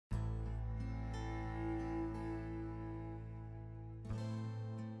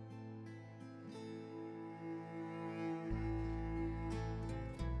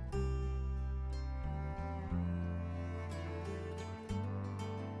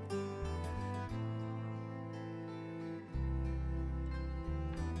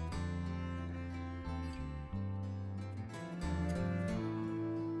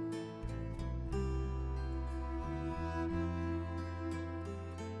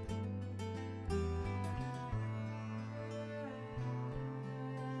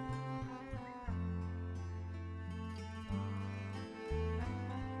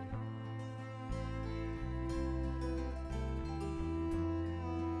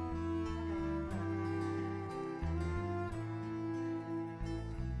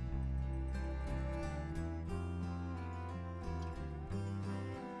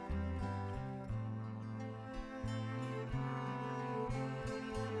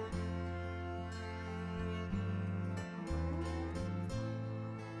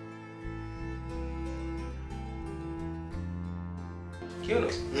Kiuno?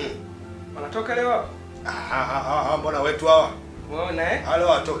 Wanatoka leo hapa? Mbona wetu hawa? Unaona eh? Halo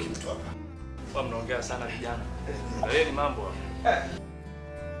watoki mtu hapa. Kwa mnaongea sana vijana. Leo ni mambo hapa.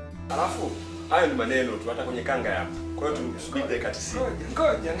 Alafu hayo ni maneno tu hata kwenye kanga hapa. Kwa hiyo tusubiri dakika 90.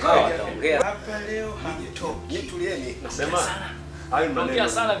 Ngoja. Hapa leo hamtoki. Tulieni. Nasema hayo ni maneno. Ongea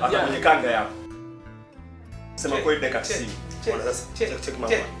sana vijana. Hata kwenye kanga hapa. Sema kweli dakika 90. Bwana sasa check mama.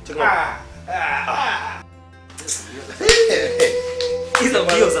 Check mama. Hizo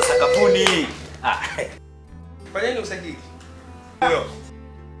mbio za sakafuni. Fanyeni usajili. Huyo.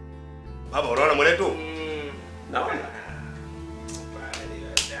 Baba unaona mwenetu? Naona.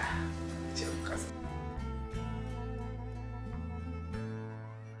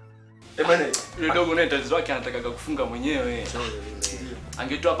 Bwana, yule dogo naye tatizo lake anataka kufunga mwenyewe.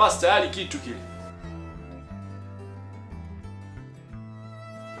 Angetoa pasi tayari kitu kile.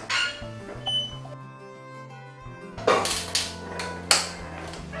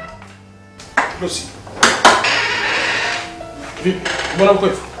 Lucy. Vipi? Mbona uko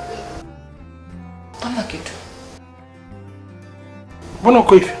hivyo? Hamna kitu. Mbona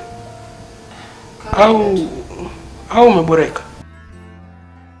uko hivyo? Au umeboreka?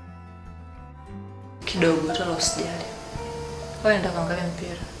 Kidogo hata usijali. Wewe nenda kaangalia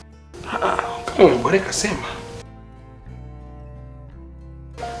mpira. Kama umeboreka sema.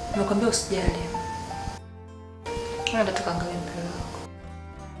 Nimekwambia usijali. Nenda tukaangalia mpira wako.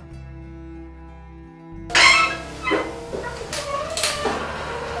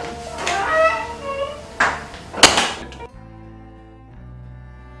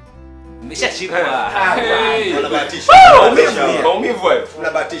 Umeshashikwa. Unabahatisha. Maumivu hayo.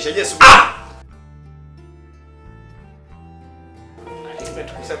 Unabahatisha. Yesu.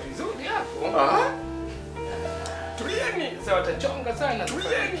 Tumetukusa vizuri hapo. Tulieni, sasa watachonga sana.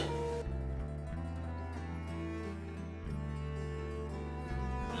 Tulieni.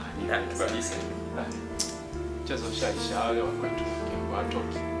 Nani kabisa. Chezo shaisha wale watu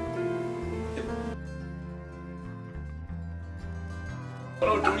watoki.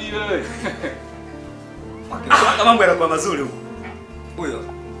 Bora utulie wewe. Kama mambo yanakuwa mazuri huko. Huyo.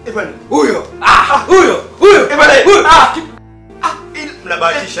 Bwana. Huyo. Huyo. Bwana.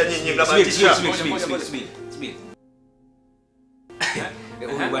 Mnabahatisha nyinyi, mnabahatisha. Subiri.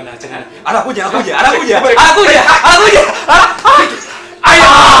 Huyu bwana achana. Anakuja.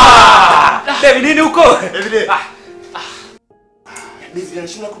 David nini huko? David. David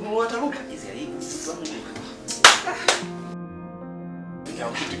anashinda kununua hata luka. Hizi aibu mtu.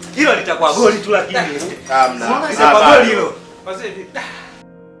 Hilo litakuwa goli tu lakini. Hamna. Litakuwa goli hilo. Wazee vipi?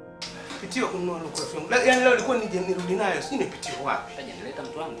 Pitio kununua luka film. Yaani leo ilikuwa nije nirudi nayo, sijui nipitio wapi. Aje nileta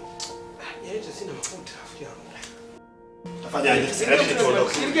mtu wangu. Yaani sina mafuta afu yangu. Tafanyaje? Hebu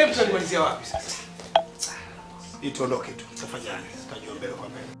tuondoke. Ile game tunamalizia wapi sasa? Tuondoke tu. Tafanyaje? Tutajua mbele kwa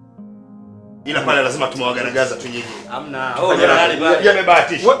mbele. Ila pale lazima tumewagaragaza tu nyinyi. Hamna.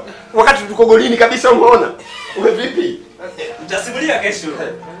 Yamebahatisha. Wakati tuko golini kabisa umeona. Uwe vipi? Mtasimulia kesho.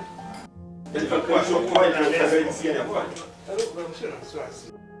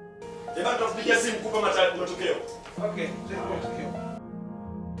 Eba tupigia simu kupa matokeo. Okay, matokeo.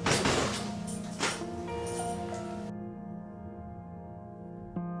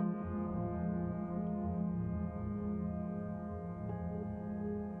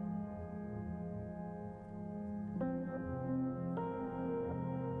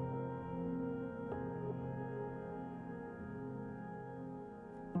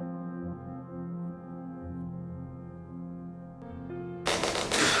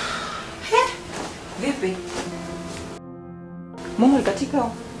 Vipi? Mungu katika?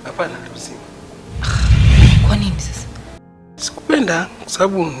 Hapana, tuseme. Kwa nini sasa? Sikupenda kwa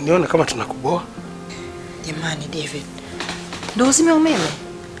sababu niona kama tunakuboa. Jamani David. Ndio uzime umeme.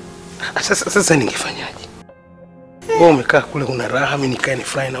 Sasa ningefanyaje? Wewe umekaa kule una raha, mimi nikae ni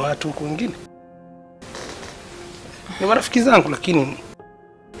fly na watu huko wengine. Ni marafiki zangu lakini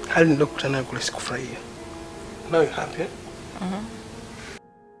hali nilokutana nayo kule sikufurahia. Now you happy?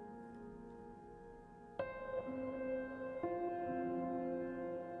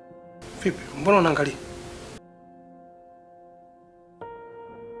 Vipi? Mbona unaangalia?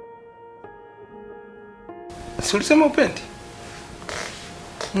 Si ulisema upendi?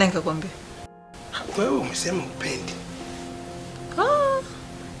 Nikakwambia. Wewe umesema upendi.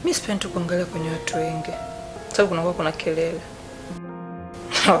 Mimi sipendi kuangalia kwenye watu wengi. Sababu kuna kelele.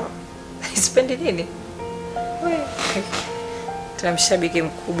 Sipendi nini? Wewe. Tuna mshabiki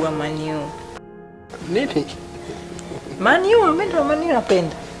mkubwa Man U. Nini? Man U, mimi ndo Man U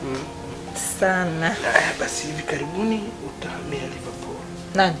napenda. Sana. Basi hivi karibuni utahamia Liverpool.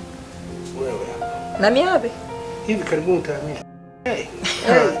 Nani? Wewe. Na mimi wapi? Hivi karibuni utahamia.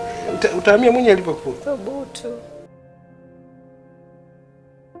 Utahamia mwenye Liverpool. Thubutu.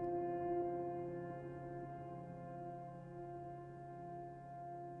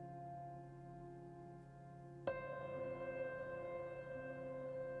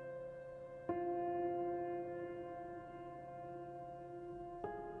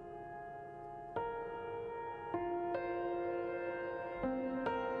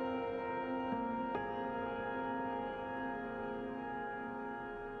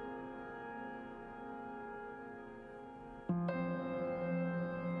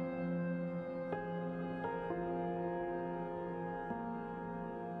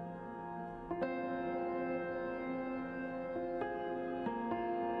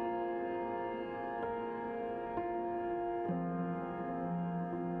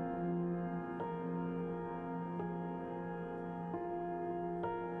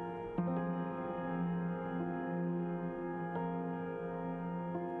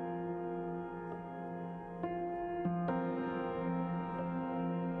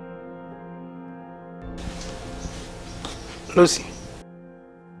 Lucy.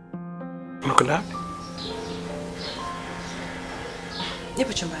 Unakwenda wapi?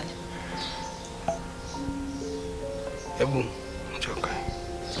 Nipo chumbani. Hebu choka.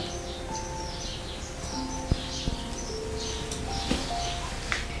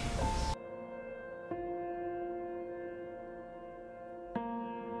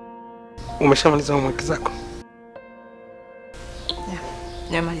 Umeshamaliza homework zako?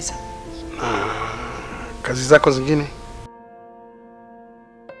 Nimemaliza. Kazi zako zingine?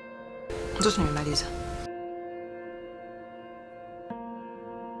 Zote nimemaliza.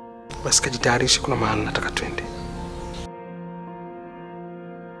 Basi kajitayarishe, kuna mahali nataka twende.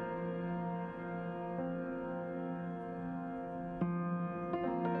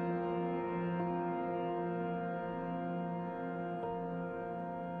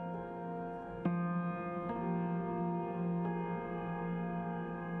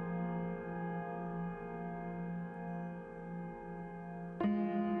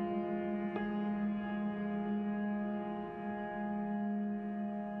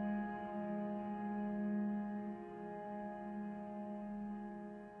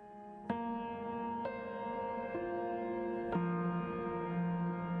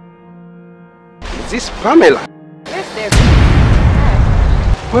 This Pamela? Yes, David.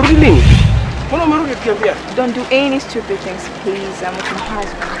 Merudi lini? Mbona umerudi ukiambia? Don't do any stupid things, please. I'm with my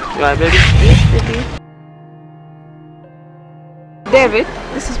husband. You are very... Yes, baby. David,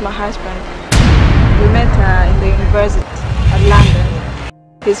 this is my husband. We met in the university at London.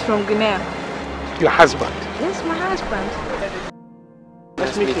 He's from Guinea. Your husband? Yes, my husband.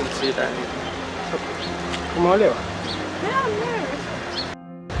 Nice meeting you. Umeolewa? Yeah, I'm married.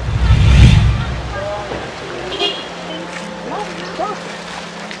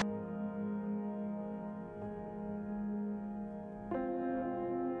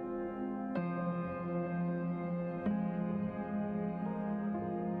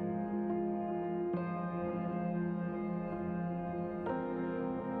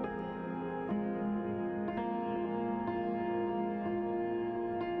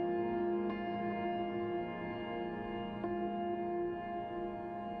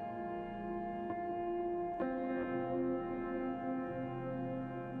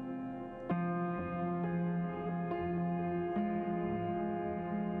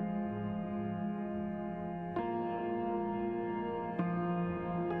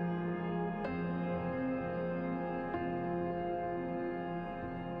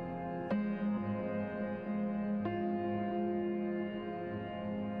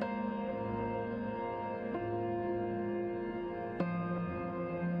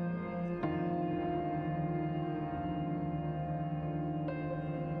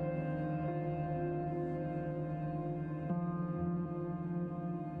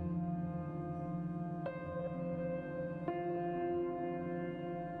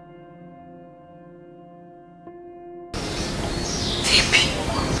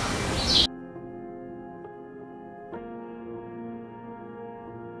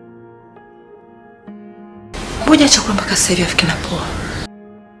 Ngoja chakula mpaka sasa hivi afike na poa.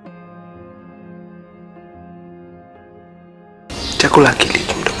 Chakula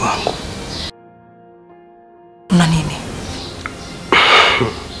kiliki mdogo wangu. Una nini?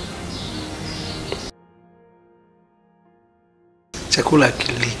 Chakula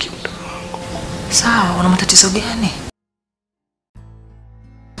kiliki mdogo wangu. Sawa, una matatizo gani?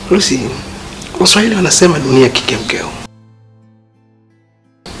 Lucy, Waswahili wanasema dunia kikeukeu.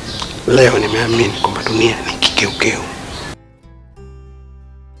 Leo nimeamini kwamba dunia ni kikeukeu.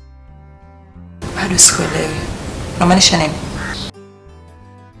 Bado sikuelewi. Unamaanisha nini?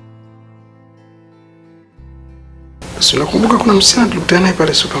 Si unakumbuka kuna msichana tulikutana naye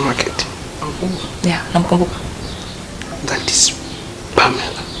pale supermarket? Unakumbuka? Yeah, namkumbuka. That is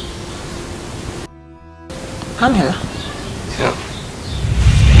Pamela. Pamela? Yeah.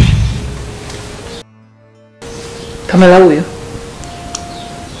 Pamela huyo?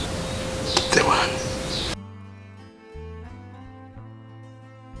 The one.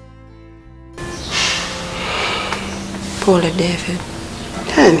 Pole David.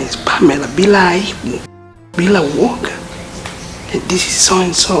 Yani it's Pamela bila aibu, bila uoga. And this is so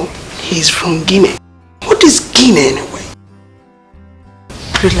and so. He's from Guinea. What is Guinea anyway?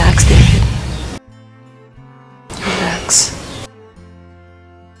 Relax David. Relax.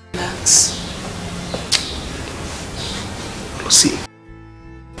 Relax. Lucy.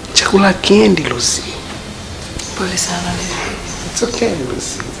 Chakula kiendi Lucy. Pole sana David. It's okay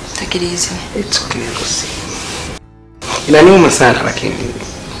Lucy. Take it easy. It's okay Lucy. Inaniuma sana lakini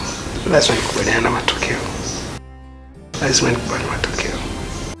lazima nikubaliane na matokeo. Lazima nikubali matokeo.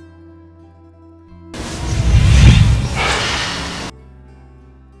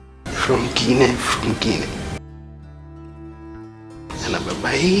 From Guinea.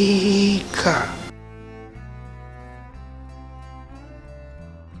 Anababaika.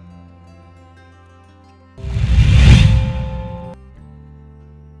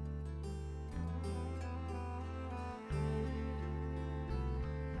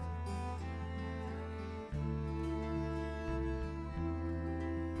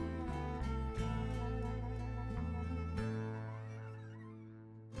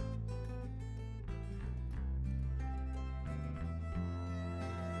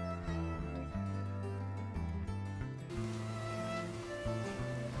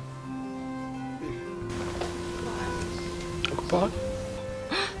 Poa.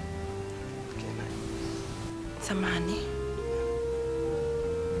 Samani.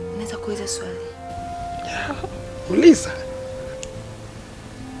 Naweza kuuliza swali? Uliza.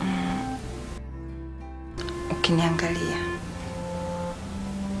 Ukiniangalia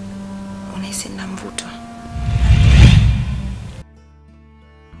unahisi na mvuto?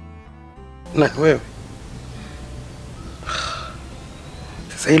 Nani wewe?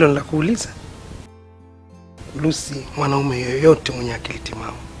 Sasa hilo la kuuliza. Lucy, mwanaume yoyote mwenye akili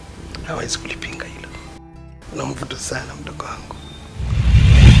timamu hawezi kulipinga hilo. Unamvuta sana mdogo wangu.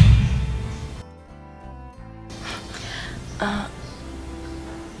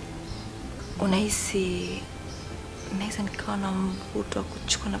 Unahisi naweza nikawa na mvuto wa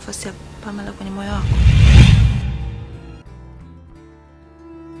kuchukua nafasi ya Pamela kwenye moyo wako?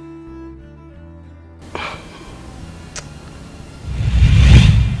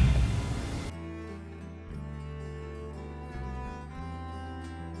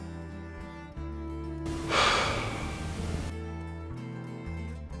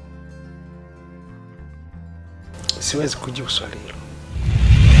 Siwezi kujibu swali hilo.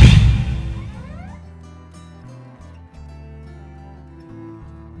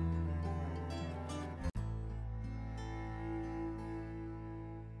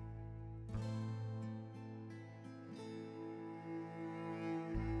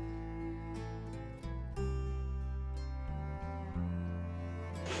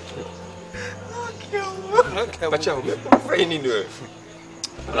 Bacha umefanya nini wewe?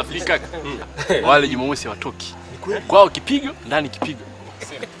 Rafiki kaka. Wale Jumamosi watoki. Kwao kipigo, ndani kipigo.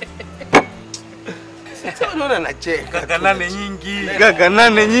 Sasa unaona nacheka. Kaka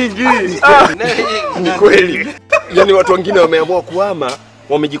nane nyingi. Ni kweli. Yaani watu wengine wameamua kuhama,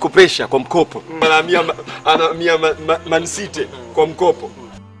 wamejikopesha kwa mkopo. Anahamia Man City kwa mkopo.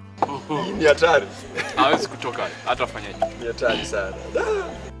 Hii ni hatari. Hawezi kutoka hata afanyaje. Ni hatari sana.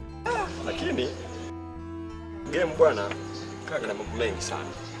 Lakini game bwana ina mambo mengi sana.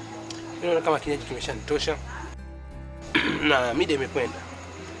 Naona kama kinywaji kimeshanitosha. Na mida imekwenda.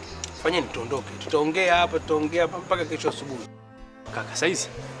 Fanyeni tuondoke. Tutaongea hapa mpaka kesho asubuhi. Kaka saizi.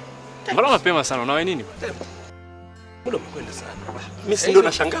 Mbona mapema sana? Unawahi nini? Muda umekwenda sana. Mimi si ndo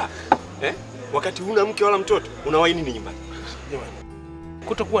nashangaa. Wakati huna mke wala mtoto, unawahi nini nyumbani? Jamani.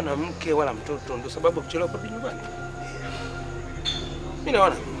 Kutokuwa na mke wala mtoto ndio sababu ya kuchelewa kurudi nyumbani. Mimi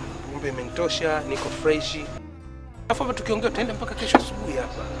naona pombe imenitosha, niko fresh. Alafu hapa tukiongea tutaenda mpaka kesho asubuhi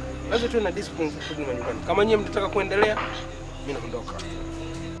hapa. Lazima tuwe na discipline za kurudi nyumbani. Kama nyinyi mtataka kuendelea, mimi naondoka.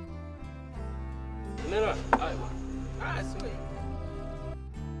 Unaelewa? Haya bwana. Sio.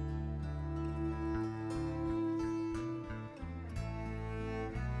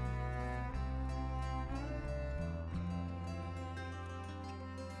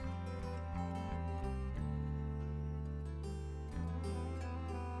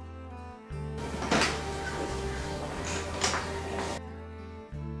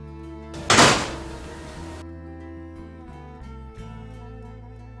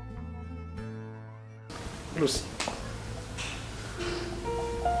 Lucy.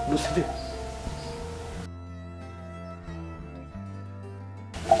 Lucy vipi?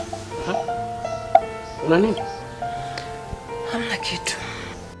 Una nini? Hamna kitu.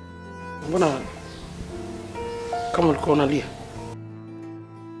 Mbona kama ulikuwa unalia?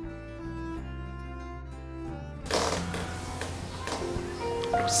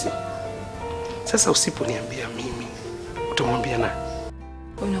 Lucy. Sasa usiponiambia mimi, utamwambia nani?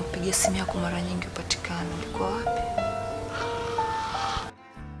 Unapigia simu yako mara nyingi upatikana. Ulikuwa wapi?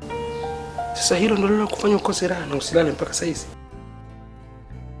 Sasa hilo ndio lilo kufanya ukose raha na usilale mpaka saa hizi.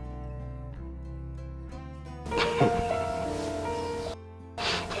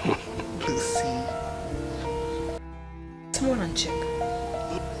 Sema unanicheka.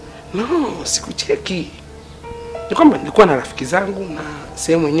 No, sikucheki. Ni kwamba nilikuwa na rafiki zangu na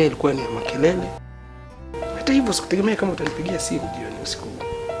sehemu yenyewe ilikuwa ni ya makelele. Hata hivyo sikutegemea kama utanipigia simu jioni usiku.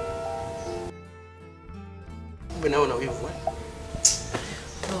 Unaona wivu eh?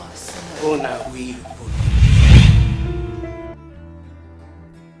 Ona wivu.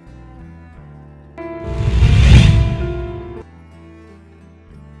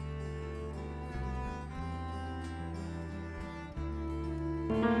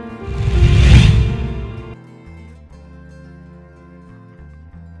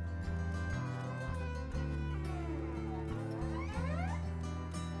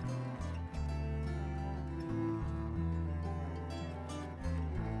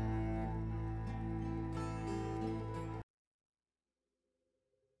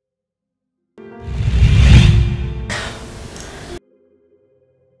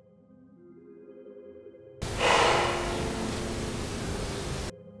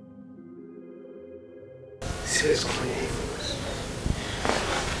 Siwezi kufanya hivyo.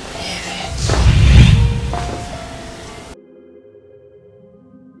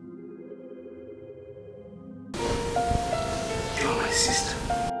 You're my sister.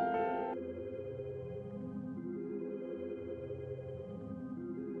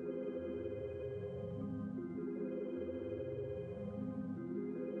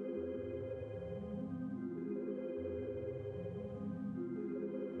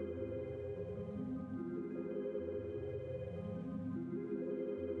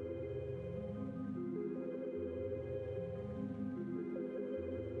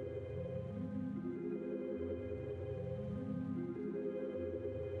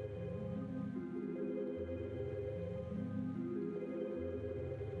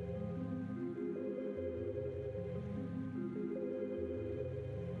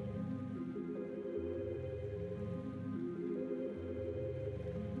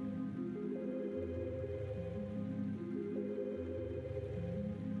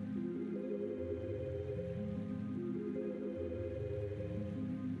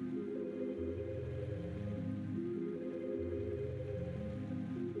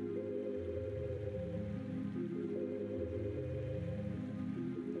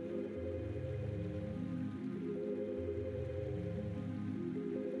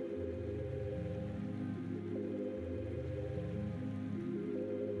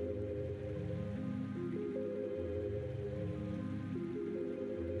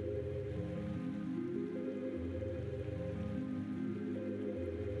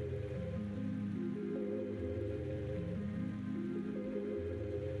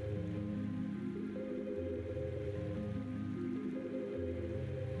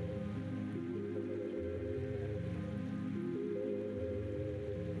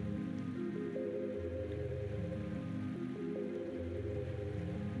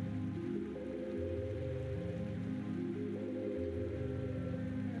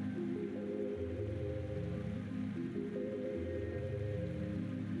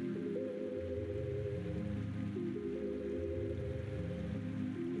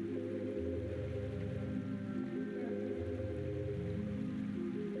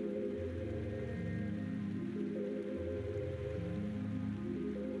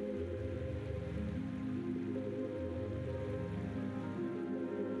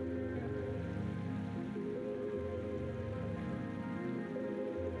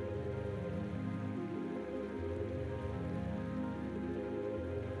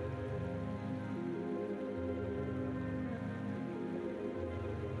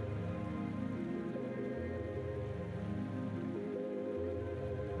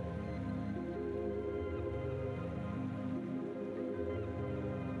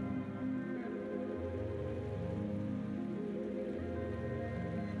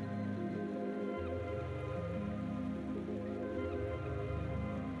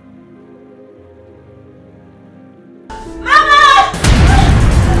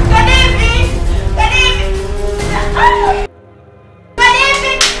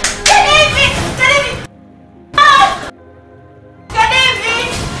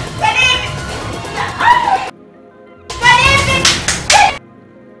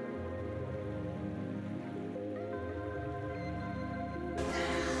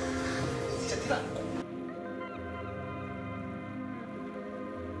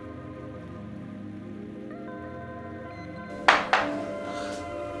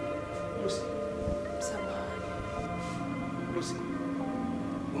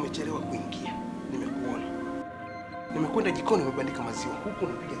 umechelewa kuingia. Nimekuona. Nimekwenda jikoni nimebandika maziwa. Huku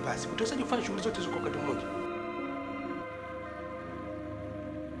unapiga pasi. Utawezaje kufanya shughuli zote hizo kwa wakati mmoja?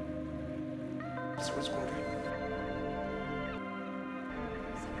 Siwezi kuongea.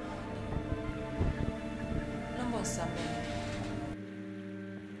 Naomba usamehe.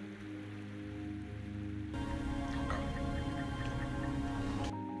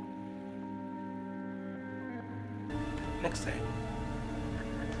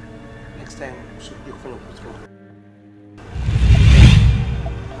 Next time usije kufanya kitu kama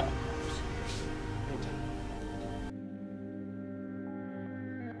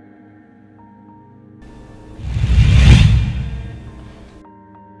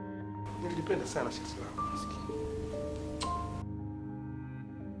nilipenda sana sisi lako maskini.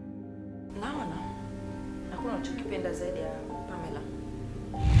 Naona hakuna unachokipenda zaidi ya Pamela.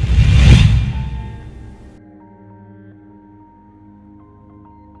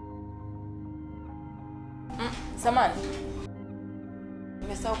 Samani.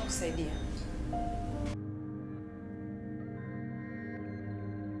 Nimesahau kukusaidia.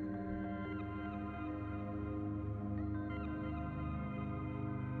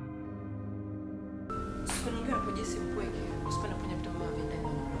 Siku nyingine unapojisi mpweke, usipende kufanya vitu ambavyo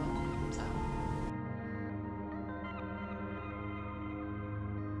vinaendana na moyo wako. Sawa?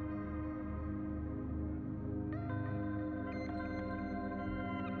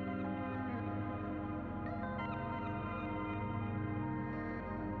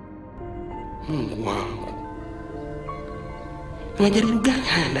 Mungu wangu. Ni majaribu gani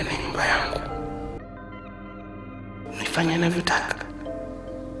haya ndani ya nyumba yangu? Nifanye ninavyotaka.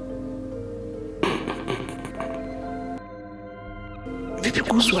 Vipi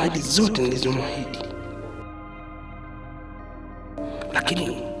kuhusu ahadi zote nilizomwahidi?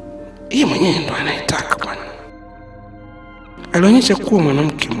 Lakini yeye mwenyewe ndo anayetaka bwana. Alionyesha kuwa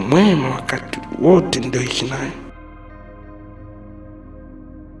mwanamke mwema wakati wote ndio ishi naye.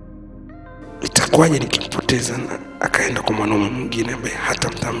 Itakuwaje nikimpoteza na akaenda kwa mwanaume mwingine ambaye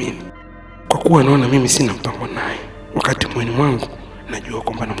hatamthamini? Kwa kuwa anaona mimi sina mpango naye, wakati moyoni mwangu najua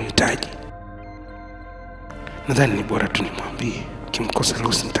kwamba namhitaji. Nadhani ni bora tu nimwambie. Kimkosa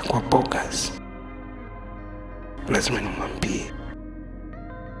Lucy nitakuwa bogus. Lazima nimwambie.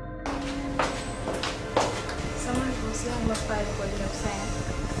 Someone was young my file for the sign.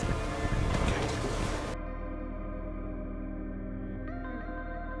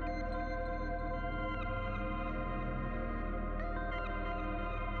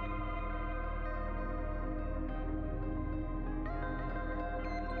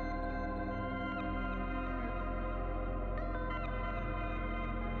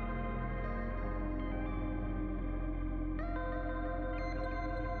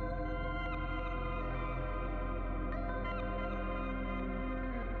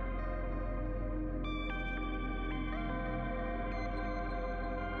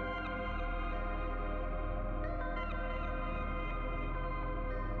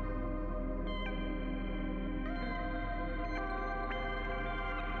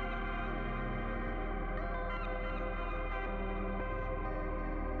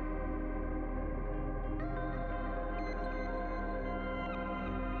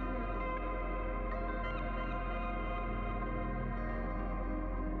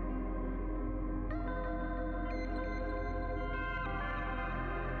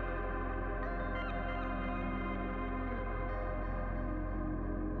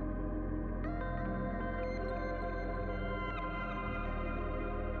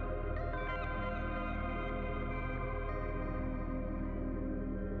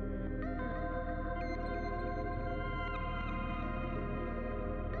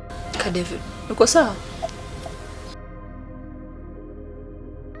 David, uko sawa?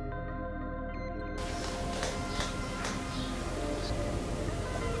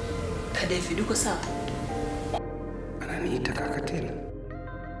 David, uko sawa? Ananiita kaka tena.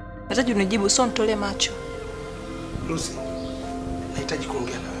 Nataka unijibu, sio nitolee macho. Lucy, nahitaji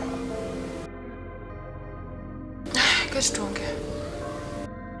kuongea na wewe. Kesho tuongee.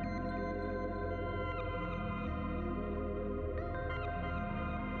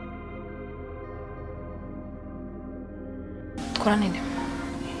 Kuna nini?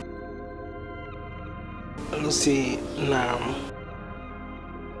 Lucy, na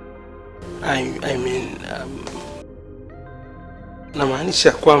I mean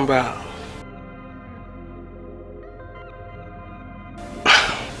namaanisha kwamba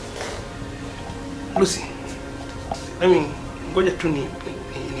Lucy, ngoja tu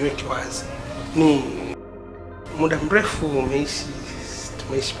niweke wazi. Ni muda mrefu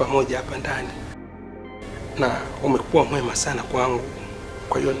tumeishi pamoja hapa ndani. Na umekuwa mwema sana kwangu.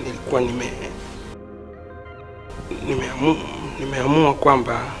 Kwa hiyo nilikuwa nimeamua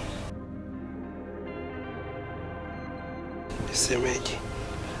kwamba nisemeje,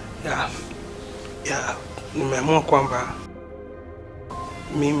 nimeamua kwamba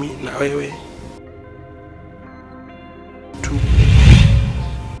mimi na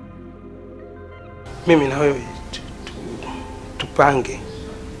wewe tupange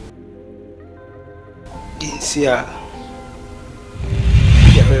jinsi ya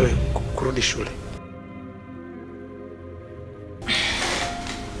wewe kurudi shule.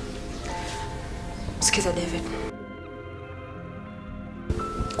 Sikiza David,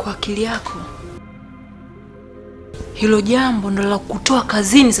 kwa akili yako hilo jambo ndo la kutoa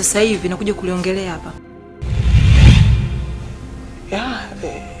kazini sasa hivi na kuja kuliongelea hapa?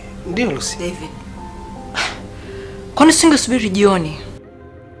 Ndio Lucy. David, kwani singesubiri jioni?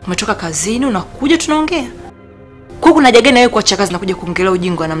 Umetoka kazini unakuja tunaongea. Kwa kuna haja gani wewe kuacha kazi na kuja kuongelea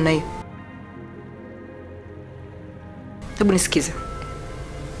ujinga namna hiyo? Hebu nisikize.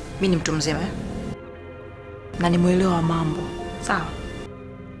 Mimi ni mtu mzima na ni muelewa mambo. Sawa?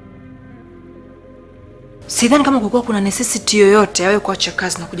 Sidhani kama kulikuwa kuna necessity yoyote wewe kuacha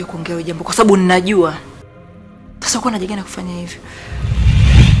kazi na kuja kuongelea jambo kwa sababu ninajua. Sasa uko na haja gani kufanya hivyo?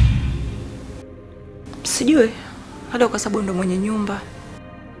 Sijui. Hata kwa sababu ndo mwenye nyumba.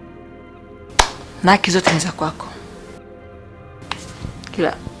 Na haki zote ni za kwako.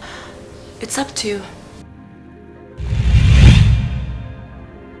 Kila. It's up to you.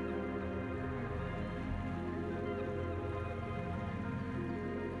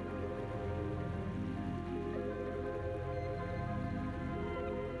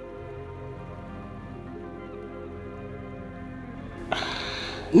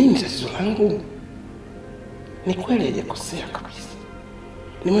 Nini tatizo langu? Ni kweli hajakosea kabisa.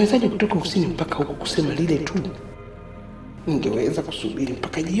 Nimewezaje kutoka usini mpaka huko kusema lile tu? Ningeweza kusubiri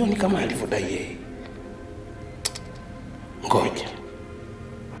mpaka jioni kama alivyodai yeye. Ngoja.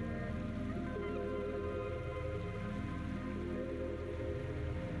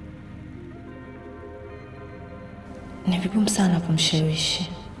 Ni vigumu sana kumshawishi.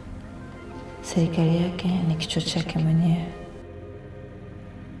 Serikali yake ni kichwa chake mwenyewe.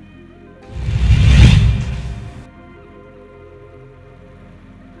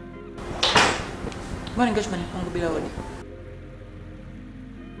 Mbona ningechumbani kwangu bila hodi?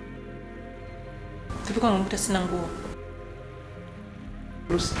 Vipi kama nimekuta sina nguo?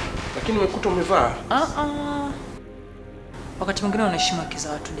 Lucy, lakini umekuta umevaa. Wakati mwingine unaheshimu haki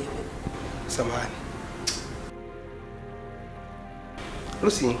za watu, David. Samahani.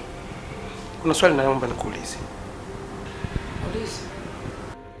 Lucy, kuna swali naomba nikuulize. Uliza.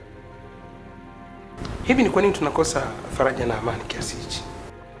 Hivi ni kwa nini tunakosa faraja na amani kiasi hichi?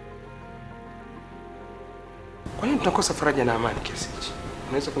 Kwa nini tunakosa faraja na amani kiasi hichi?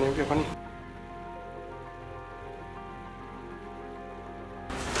 Unaweza kuniambia kwa nini?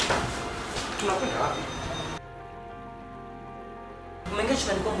 Tunakwenda wapi? Umeingia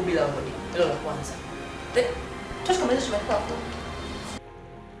chumbani kwangu bila hodi. Hilo la kwanza. Tosha kumaliza chumbani kwako.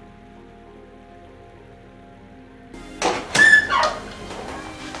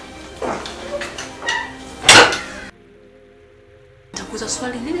 Nitakuuliza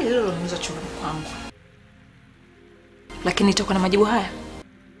swali lile lile uliloniuliza chumbani kwangu. Lakini itakuwa na majibu haya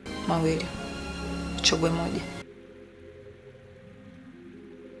mawili. Chague moja.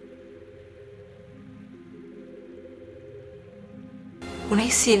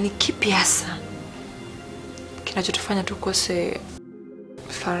 Unahisi ni kipi hasa kinachotufanya tukose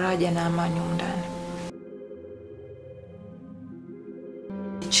faraja na amani humu ndani?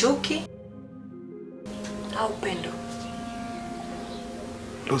 Chuki au upendo?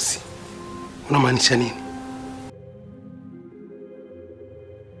 Lucy, unamaanisha nini?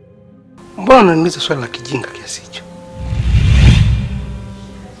 Mbona unaniuliza swali la kijinga kiasi hicho?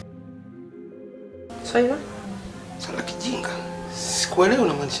 Swali la kijinga? Sikuelewi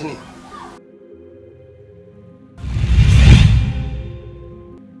unamaanisha nini?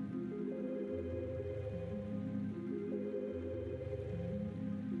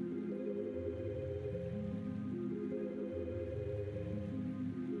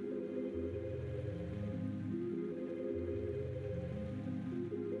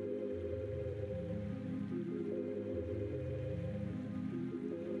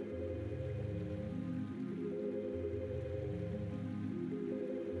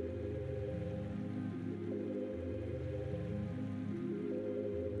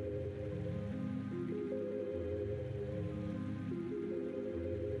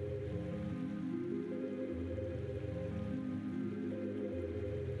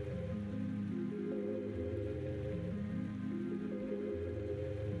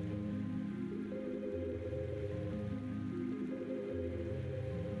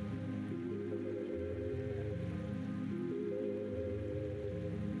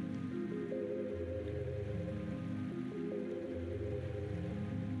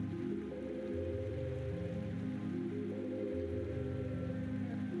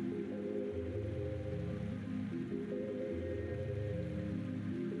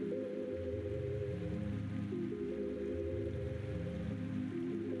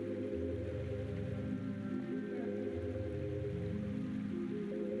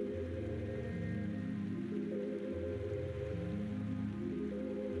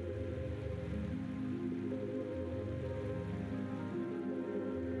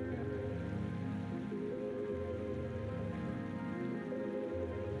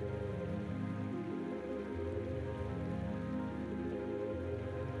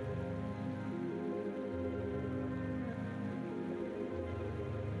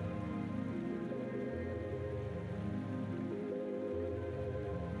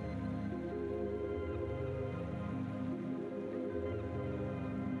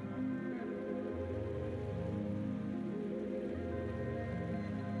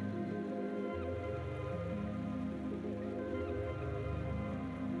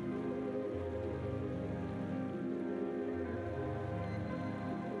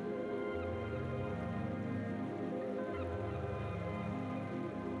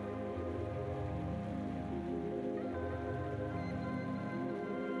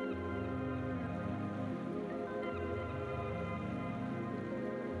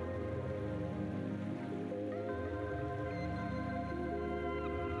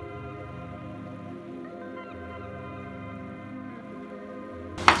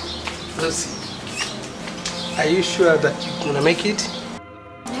 Lucy, are you sure that you're gonna make it?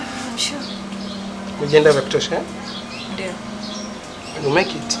 Yeah, I'm sure. Ujienda vya kutosha? Ndio. When you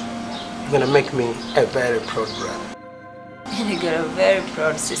make it, you're gonna make me a very proud brother. You got a very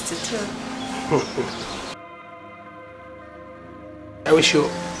proud sister too. I wish you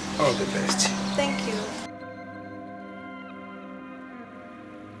all the best. Thank you.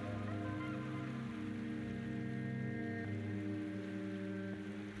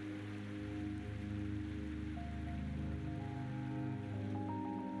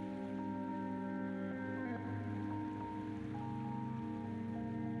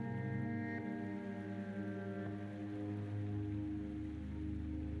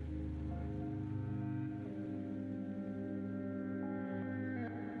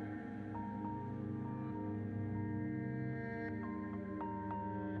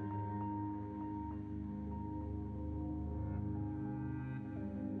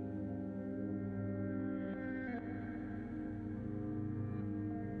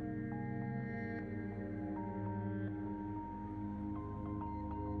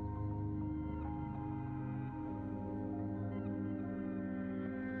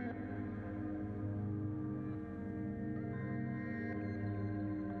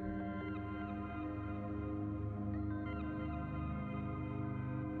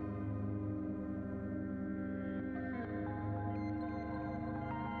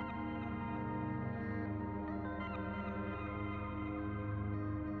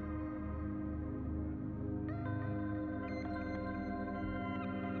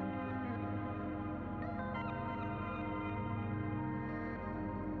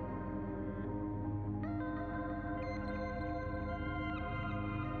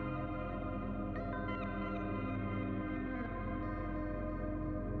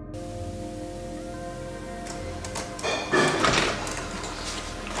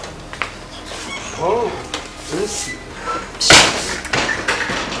 Oh, Lucy.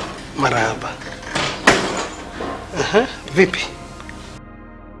 Marahaba. Vipi?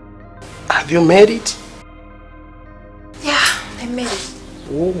 Have you made it? Yeah, I made it.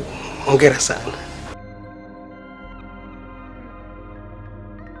 Oh, hongera sana.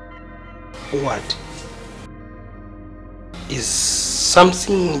 What? Is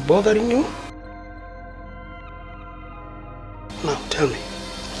something bothering you? Now tell me.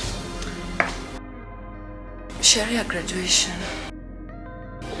 Sharia graduation.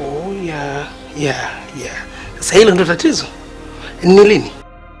 Oh yeah. Sasa hilo ndo tatizo. Ni lini?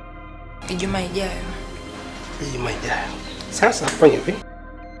 Ijumaa ijayo. Ijumaa ijayo. Sasa fanya hivi.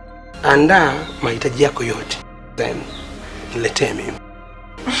 Andaa mahitaji yako yote. Then niletee mimi.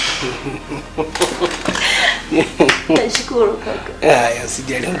 Nashukuru kaka. Haya,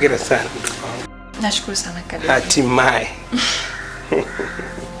 sijali, hongera sana. Nashukuru sana kaka. Hatimaye.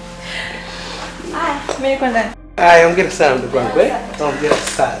 Mimi kwenda. Haya, hongera sana ndugu wangu. Hongera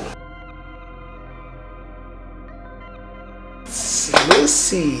sana.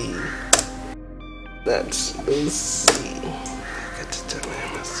 Lucy. That's Lucy.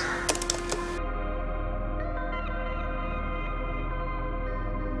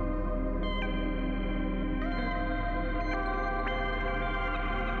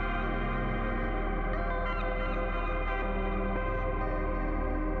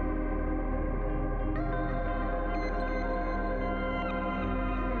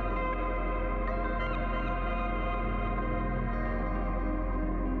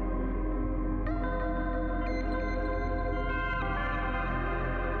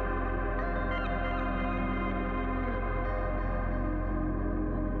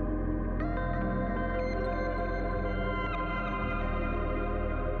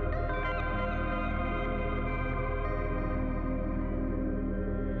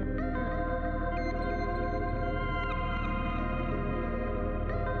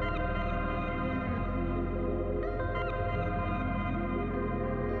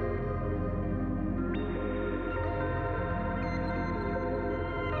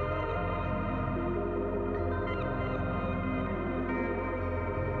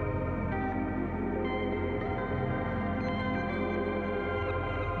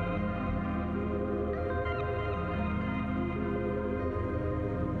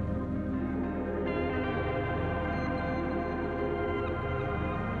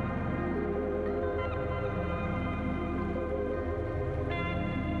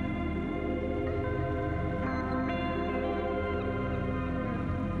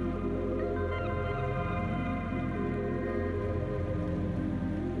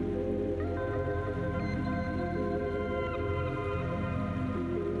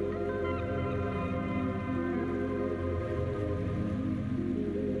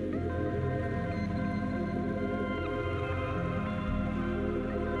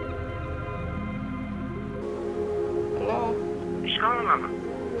 mama.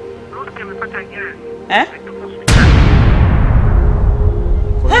 Lucy amepata ajali.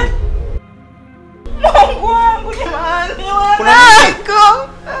 Mungu wangu jamani, wanako.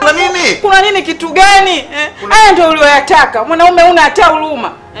 Kuna nini? Kuna nini kitu gani? Haya ndio ulioyataka. Mwanaume una hata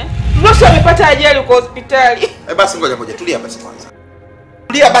huruma. Lucy amepata ajali kwa hospitali. Basi ngoja tulia basi kwanza.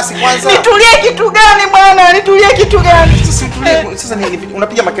 Tulia basi kwanza. Nitulie kitu gani bwana? Nitulie kitu gani? Sisi tulie. Sasa ni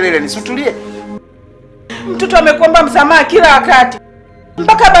unapiga makelele ni situlie. Mtoto amekuomba msamaha kila wakati.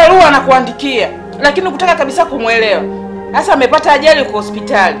 Mpaka barua anakuandikia. Lakini ukutaka kabisa kumuelewa. Sasa amepata ajali kwa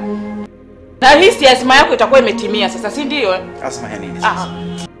hospitali. Na hisi azima yako itakuwa imetimia sasa, si ndio? Azima ya nini sasa?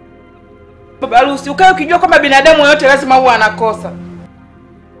 Baba Lucy, ukae ukijua kama binadamu yote lazima huwa anakosa.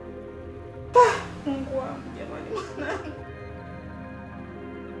 Mungu wangu jamani.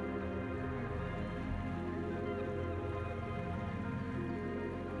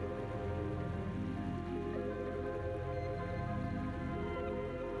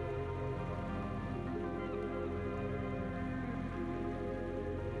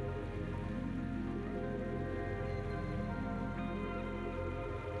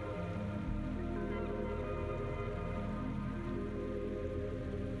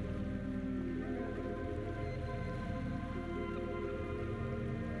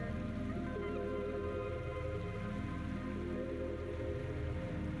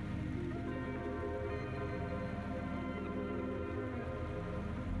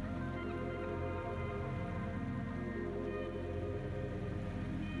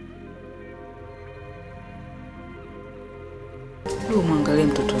 Mwangalie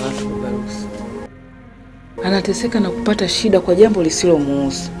mtoto wako Baba Lucy. Anateseka na kupata shida kwa jambo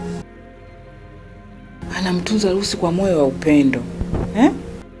lisilomuhusu. Anamtunza Lucy kwa moyo wa upendo.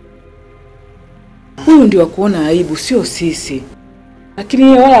 Huyu ndio kuona aibu, sio sisi. Lakini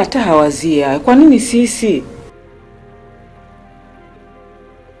yeye wala hata hawazia. Kwa nini sisi?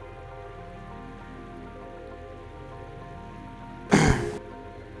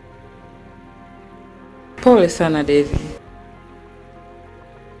 Pole sana David.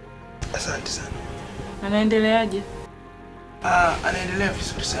 Asante sana. Anaendeleaje? Anaendelea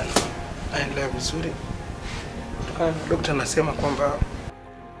vizuri sana. Anaendelea vizuri. Daktari anasema kwamba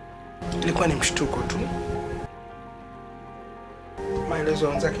ilikuwa ni mshtuko tu. Maelezo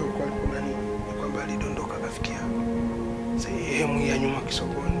wenzake huko alikuwa ni kwamba alidondoka akafikia sehemu ya nyuma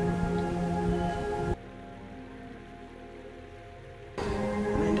kisogoni.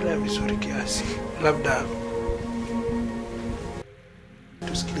 Anaendelea vizuri kiasi. Labda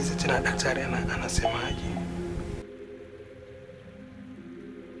tusikilize tena daktari anasemaje.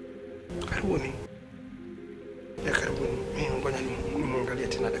 Karibuni. Ya karibuni. Mimi ngoja nimwangalie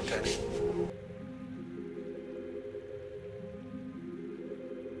tena daktari.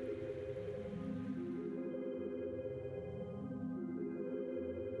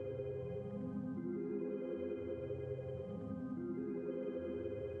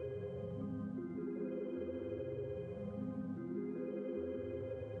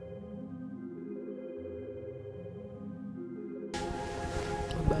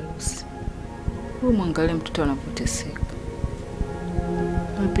 Huyu mwangalie mtoto anapoteseka.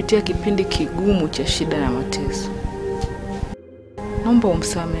 Amepitia kipindi kigumu cha shida na mateso. Naomba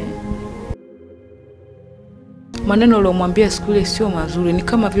umsamehe. Maneno aliyomwambia siku ile sio mazuri, ni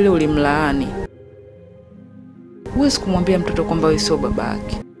kama vile ulimlaani. Huwezi kumwambia mtoto kwamba wewe sio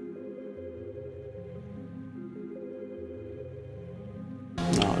babake.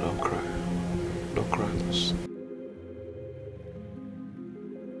 No, don't cry. Don't cry, Lucy.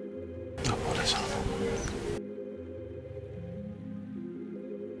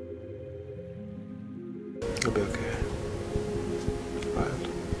 You'll be okay. Right.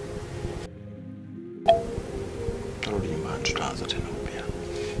 Tarudi nyumbani tutaanza tena upya.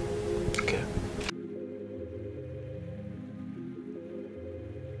 Okay?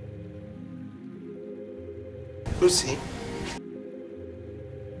 Lucy.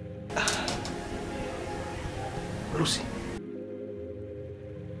 Lucy.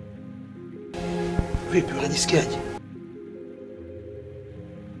 Vipi unajisikiaje?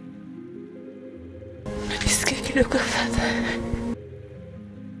 Kidogo afadhali.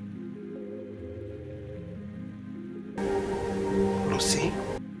 Lucy.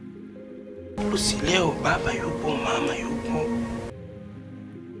 Lucy, leo baba yupo, mama yupo.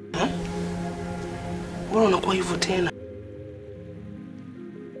 Mbona unakuwa hivyo tena?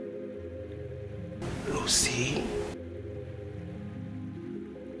 Lucy.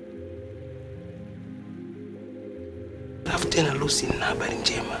 Alafu tena Lucy, nina habari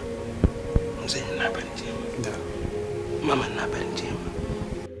njema. Mzee, nina habari njema. Mama, nina habari njema.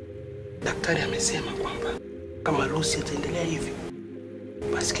 Daktari amesema kwamba kama Lucy ataendelea hivi,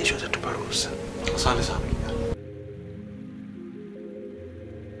 basi kesho atatupa ruhusa. Asante sana.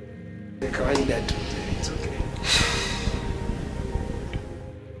 Ni kawaida tu. It's okay.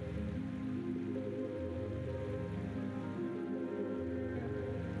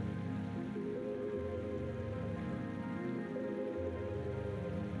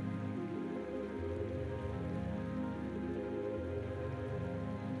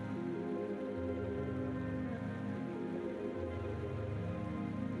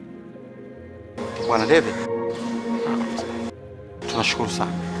 Bwana David, tunashukuru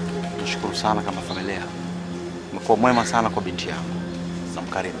sana. Tunashukuru sana kama familia. Umekuwa mwema sana kwa binti yangu. Na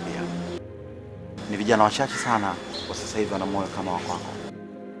mkarimu pia. Ni vijana wachache sana kwa sasa hivi wana moyo kama wako.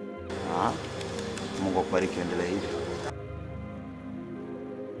 Mungu akubariki, endelee hivi.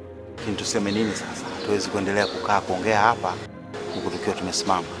 Lakini tuseme nini sasa? Hatuwezi kuendelea kukaa kuongea hapa huku tukiwa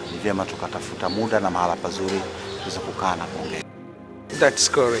tumesimama. Ni vyema tukatafuta muda na mahala pazuri tuweze kukaa na kuongea.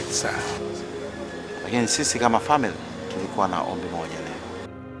 That's correct, sir. Lakini sisi kama family tulikuwa na ombi moja leo.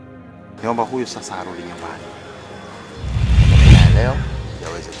 Niomba huyu sasa arudi nyumbani. Leo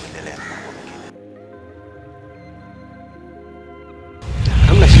yaweze kuendelea na mambo mengine.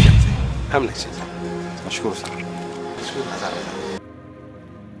 Hamna shida mzee. Hamna shida. Nashukuru sana. Nashukuru sana.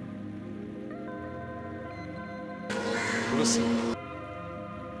 Lucy,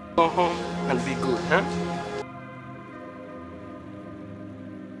 go home and be good, huh?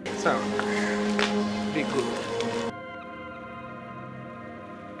 So, be good.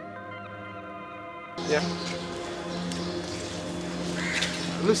 Yeah.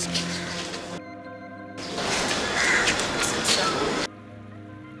 Lucy.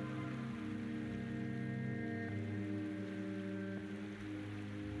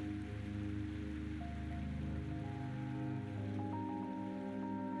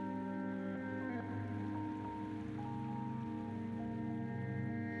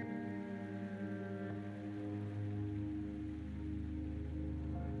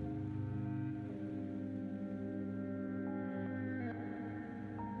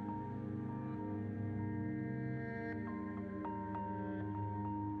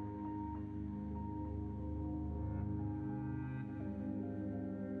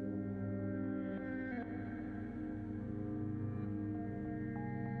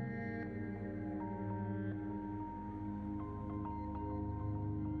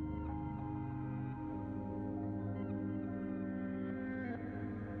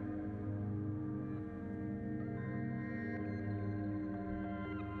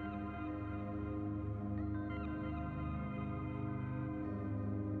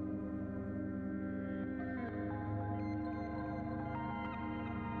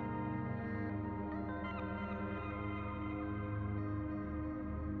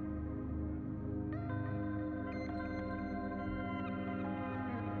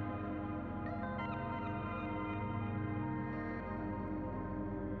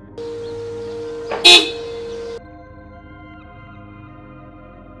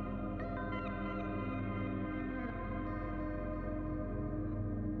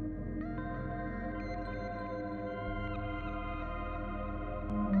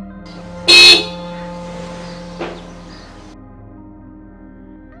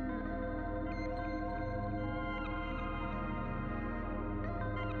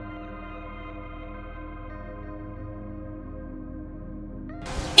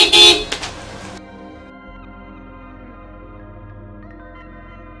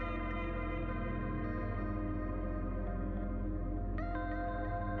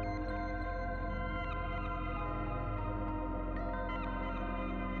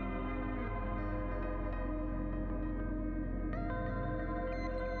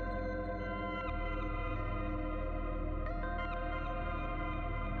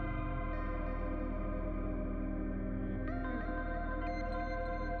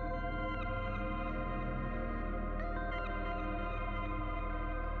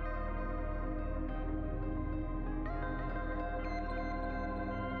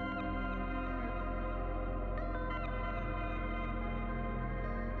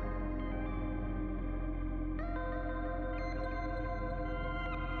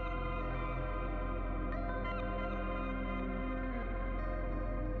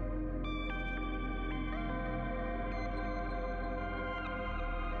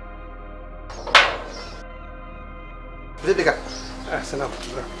 Vipi kaka? Salama.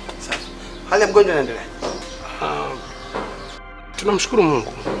 Safi. Hali ya mgonjwa inaendelea? Tunamshukuru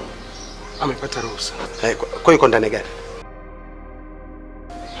Mungu. Amepata ruhusa. Kwa hiyo ndani gani?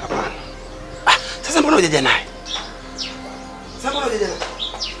 Hapana. Sasa mbona hujaja naye? Sasa mbona hujaja naye?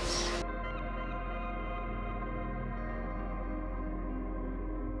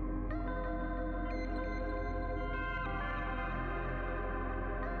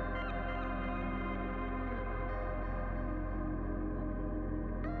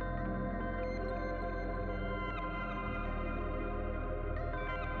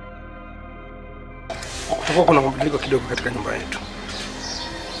 kutakuwa kuna mabadiliko kidogo katika nyumba yetu.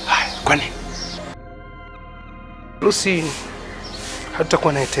 Haya, kwani? Lucy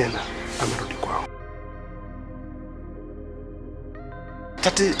hatakuwa naye tena, amerudi kwao.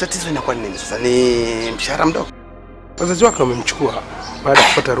 Tatizo inakuwa nini sasa? Ni mshahara mdogo? Wazazi wake wamemchukua baada ya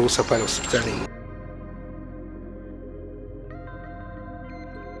kupata ruhusa pale hospitalini.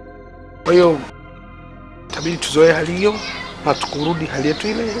 Kwa hiyo itabidi tuzoee hali hiyo na tukurudi hali yetu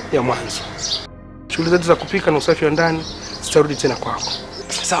ile ya mwanzo. Shughuli zetu za kupika na usafi wa ndani zitarudi tena kwako.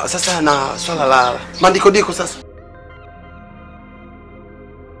 Sawa, sasa na swala la mandiko sasa.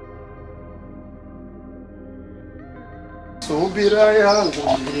 Subira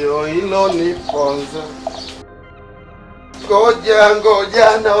yangu ndio iloniponza.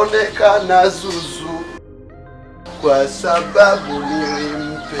 Ngoja naonekana zuzu, kwa sababu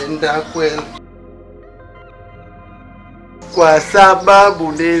nilimpenda kweli. Kwa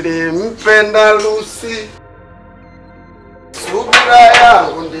sababu nilimpenda Lucy. Subira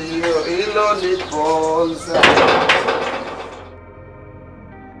yangu ndio iloniponza.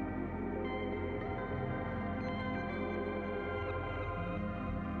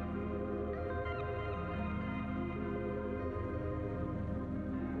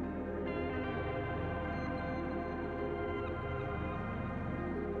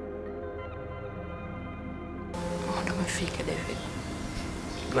 Muda umefika, David.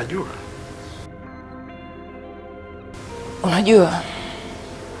 Najua. Unajua,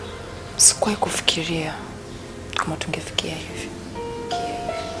 sikuwahi kufikiria kama tungefikia hivi.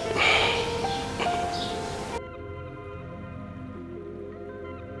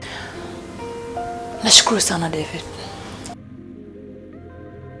 Nashukuru sana, David.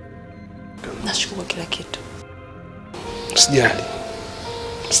 Nashukuru kila kitu.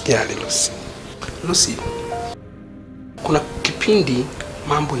 Usijali Lucy. Lucy, kuna kipindi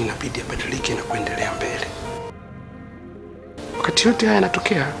mambo inabidi yabadilike na kuendelea mbele. Wakati yote haya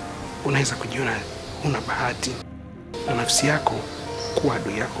yanatokea, unaweza kujiona una bahati na nafsi yako kuwa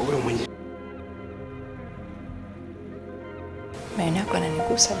adui yako wewe mwenyewe. Maneno yako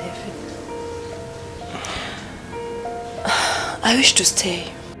yananigusa, David. I wish to stay.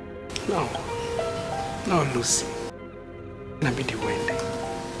 No Lucy. Inabidi uende.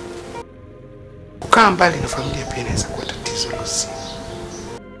 Kukaa mbali na familia pia inaweza kuwa tatizo, Lucy.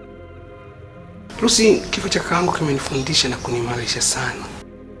 Lucy, kifo cha kakaangu kimenifundisha na kuniimarisha sana.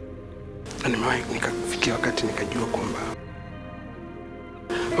 Na nimewahi nikafikia wakati nikajua kwamba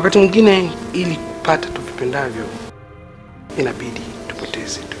wakati mwingine ili kupata tuvipendavyo inabidi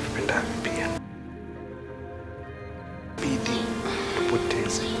tupoteze tuvipendavyo pia. Bidi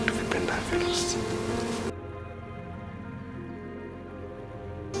tupoteze tuvipendavyo, Lucy.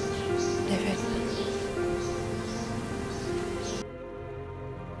 David.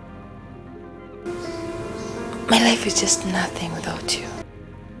 My life is just nothing without you.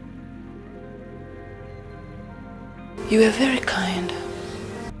 You were very kind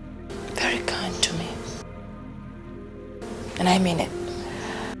to me. And I mean it.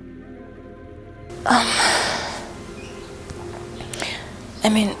 I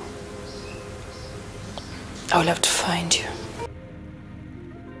mean, I will have to find you.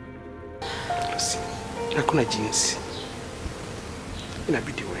 Lucy, hakuna jinsi.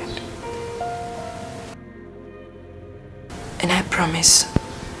 Inabidi uende. And I promise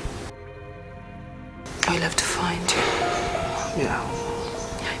I will have to find you. Yeah.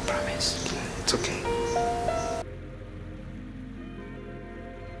 I promise. It's okay.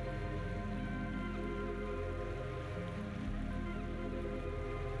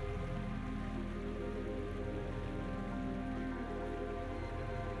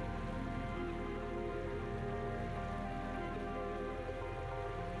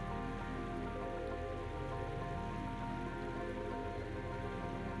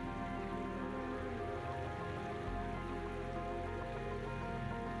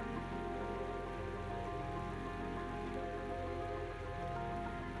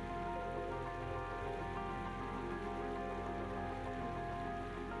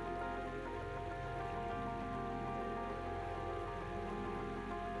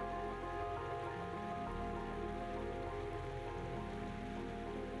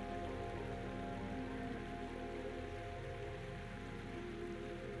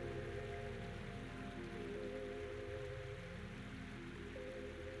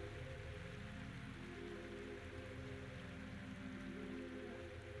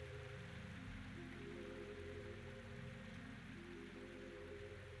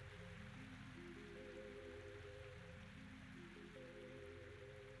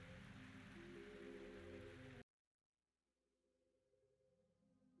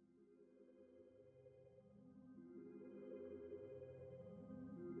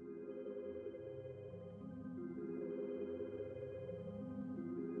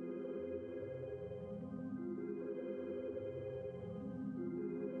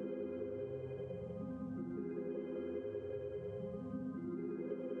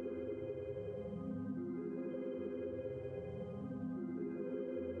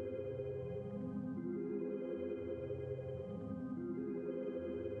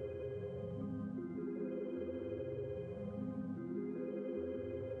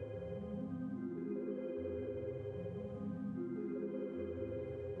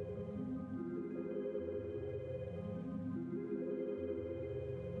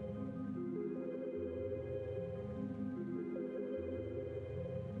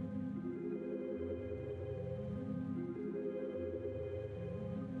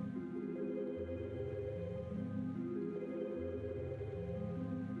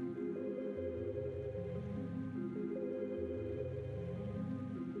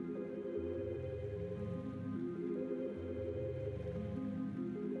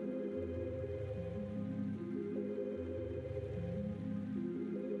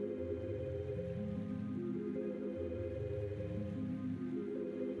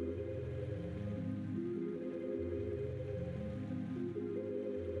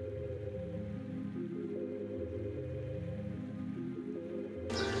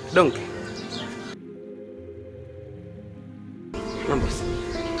 Donge. Mambo si.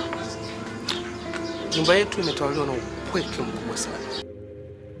 Nyumba yetu imetawaliwa na upweke mkubwa sana.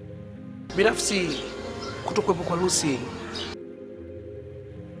 Binafsi kutokuwepo kwa Lucy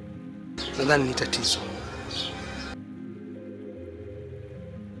nadhani ni tatizo.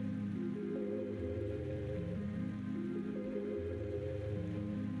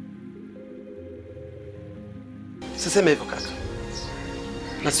 Siseme hivyo kaka.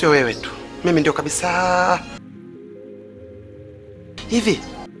 Na sio wewe tu. Mimi ndio kabisa. Hivi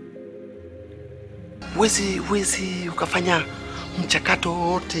wezi ukafanya mchakato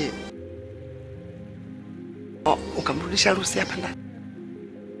wote ukamrudisha Lucy hapa ndani?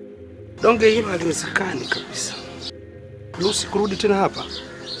 Donge, hilo haliwezekani kabisa. Lucy kurudi tena hapa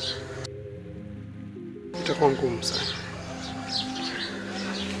itakuwa ngumu sana.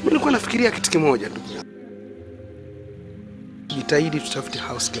 Mimi nilikuwa nafikiria kitu kimoja ndugu yangu. Jitahidi tutafute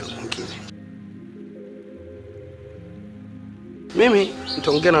house girl mwingine. Mimi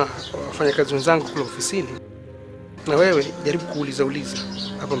nitaongea na wafanyakazi wenzangu kule ofisini, na wewe jaribu kuuliza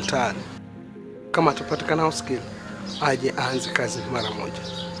hapa mtaani kama atapatikana house girl aje aanze kazi mara moja.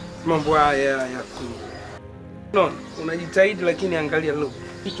 Mambo haya ya no, unajitahidi lakini angalia leo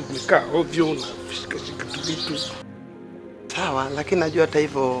vitu vimekaa ovyo na shika vitu. Sawa, lakini najua hata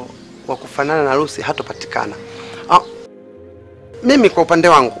hivyo wa kufanana na Lucy hatopatikana. Mimi kwa upande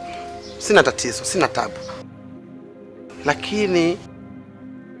wangu sina tatizo, sina tabu. Lakini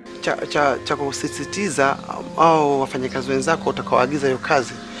cha kusisitiza au wafanyakazi wenzako utakaoagiza hiyo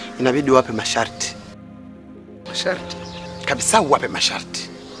kazi inabidi wape masharti. Masharti? Kabisa wape masharti.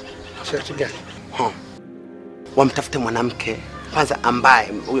 Masharti gani? Wamtafute mwanamke kwanza ambaye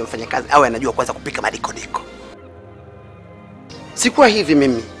huyo mfanyakazi awe anajua kwanza kupika madikodiko. Sikuwa hivi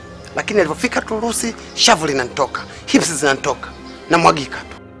mimi, lakini alipofika tu Lucy shavu linanitoka, hips zinanitoka na mwagika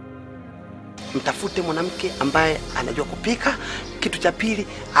tu. Mtafute mwanamke ambaye anajua kupika. Kitu cha pili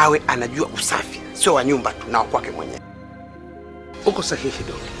awe anajua usafi, sio wa nyumba tu na wa kwake mwenyewe. Uko sahihi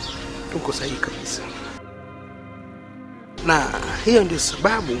Donge. Uko sahihi kabisa. Na hiyo ndio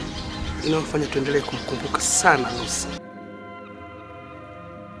sababu inayofanya tuendelee kumkumbuka sana Lucy.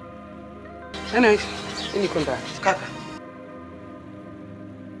 Anyway, niko ndani. Kaka.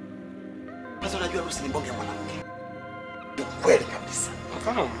 Sasa unajua Lucy ni bonge ya mwanamke. Ni kweli kabisa.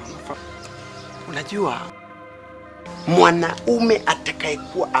 Nafahamu. Unajua mwanaume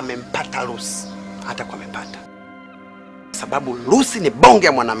atakayekuwa amempata Lucy atakuwa amepata. Sababu Lucy ni bonge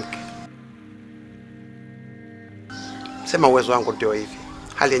ya mwanamke. Sema uwezo wangu ndio hivi.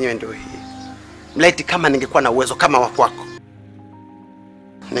 Hali yenyewe ndio hii. Mlaiti kama ningekuwa na uwezo kama wa kwako,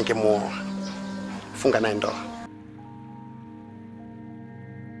 ningemuoa. Funga naye ndoa.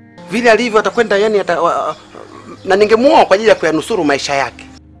 Vile alivyo atakwenda yani na ningemuoa kwa ajili ya kuyanusuru maisha yake.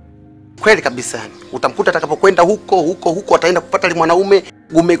 Kweli kabisa yani. Utamkuta atakapokwenda huko ataenda kupata li mwanaume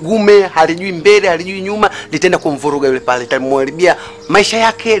gume halijui mbele halijui nyuma, litaenda kumvuruga yule pale, litamharibia maisha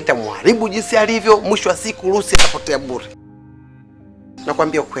yake, litamharibu jinsi alivyo. Mwisho wa siku Lucy atapotea bure.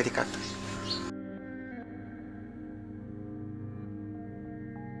 Nakwambia ukweli kaka.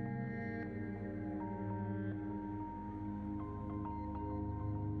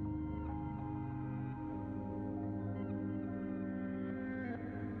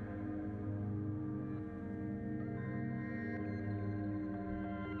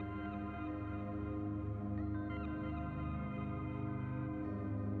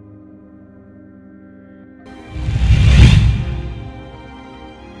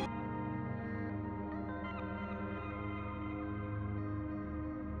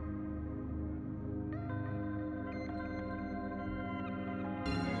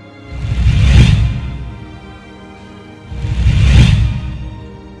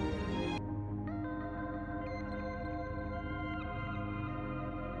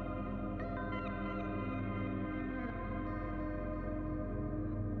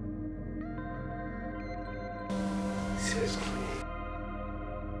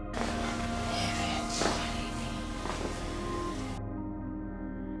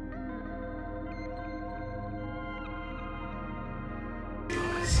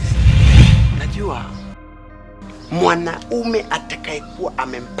 Unajua mwanaume atakayekuwa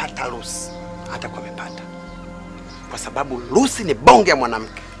amempata Lucy atakuwa amepata. Kwa sababu Lucy ni bonge ya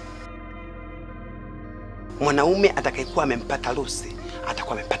mwanamke. Mwanaume atakayekuwa amempata Lucy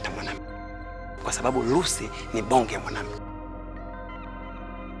atakuwa amepata mwanamke. Kwa sababu Lucy ni bonge ya mwanamke.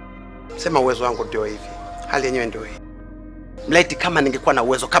 Sema uwezo wangu ndio hivi. Hali yenyewe ndio hii. Mlaiti kama ningekuwa na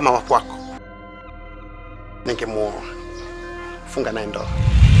uwezo kama wa kwako, ningemuoa. Funga naye ndoa.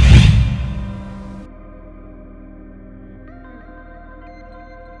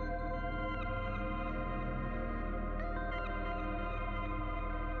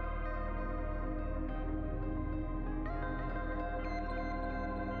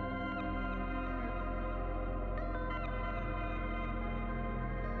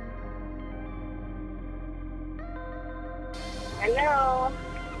 Hello.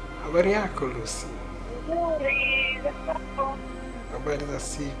 Habari yako Lucy? Nzuri. Habari za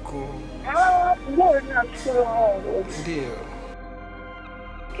siku? Nzuri, namshukuru Mungu. Ndio.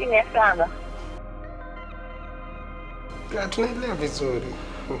 Kimya sana. Tunaendelea vizuri.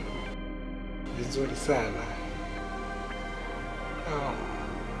 Vizuri sana.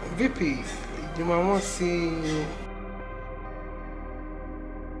 Vipi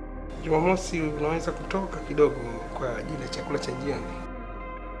Jumamosi unaweza kutoka kidogo kwa ajili ya chakula cha jioni?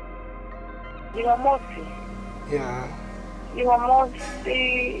 Jumamosi? Yeah.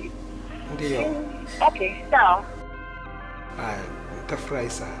 Jumamosi. Ndio. Okay, sawa. Haya, nitafurahi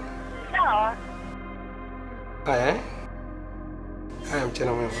sana. Sawa. Haya. Haya,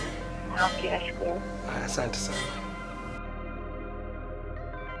 mchana mwema. Okay, nashukuru. Haya, asante sana.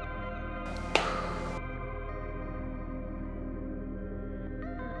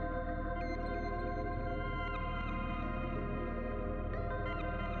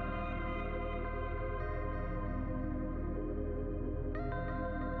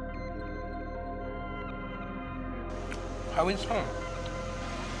 How is home?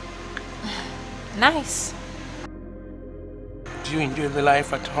 Nice. Do you enjoy the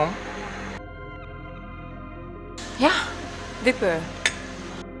life at home? Yeah. Vipi wewe?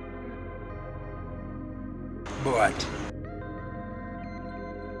 Bored.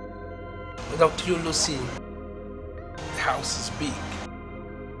 Without you, Lucy, the house is big.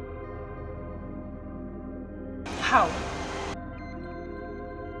 How?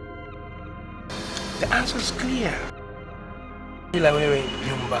 The answer is clear. Bila wewe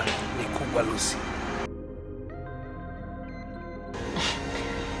nyumba ni kubwa, Lucy.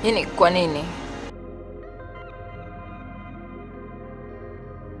 Yaani kwa nini?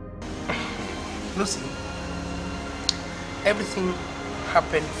 Lucy, everything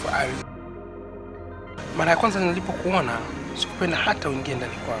happened for a reason. Mara ya kwanza nilipokuona sikupenda hata uingie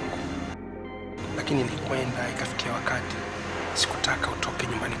ndani kwangu, lakini nilikwenda ikafikia wakati sikutaka utoke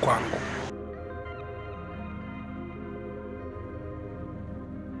nyumbani kwangu.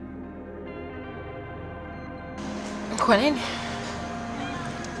 Kwa nini?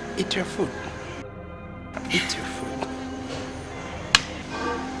 Eat your food. Eat your food.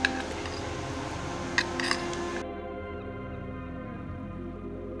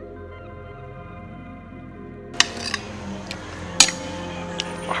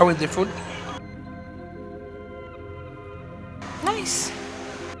 How is the food? Nice.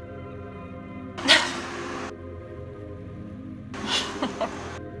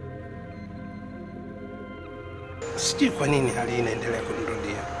 Sijui kwa nini hali inaendelea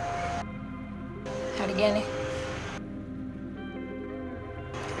kunirudia. Hali gani?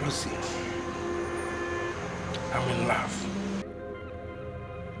 Lucy, I'm in love.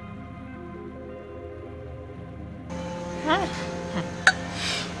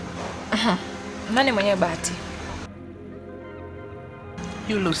 Nani mwenye bahati?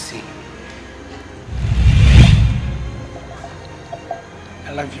 You, Lucy.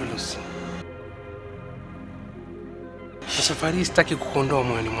 I love you, Lucy. Na safari hii sitaki kukuondoa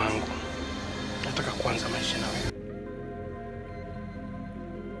moyoni mwangu. Nataka kuanza maisha na wewe.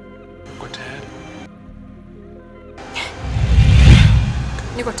 Uko tayari?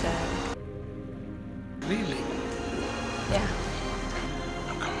 Niko tayari. Really? Yeah.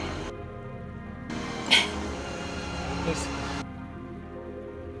 Come on. Lucy.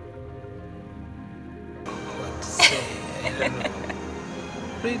 What to say? I don't know.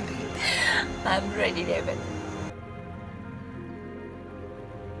 Really? I'm ready, David.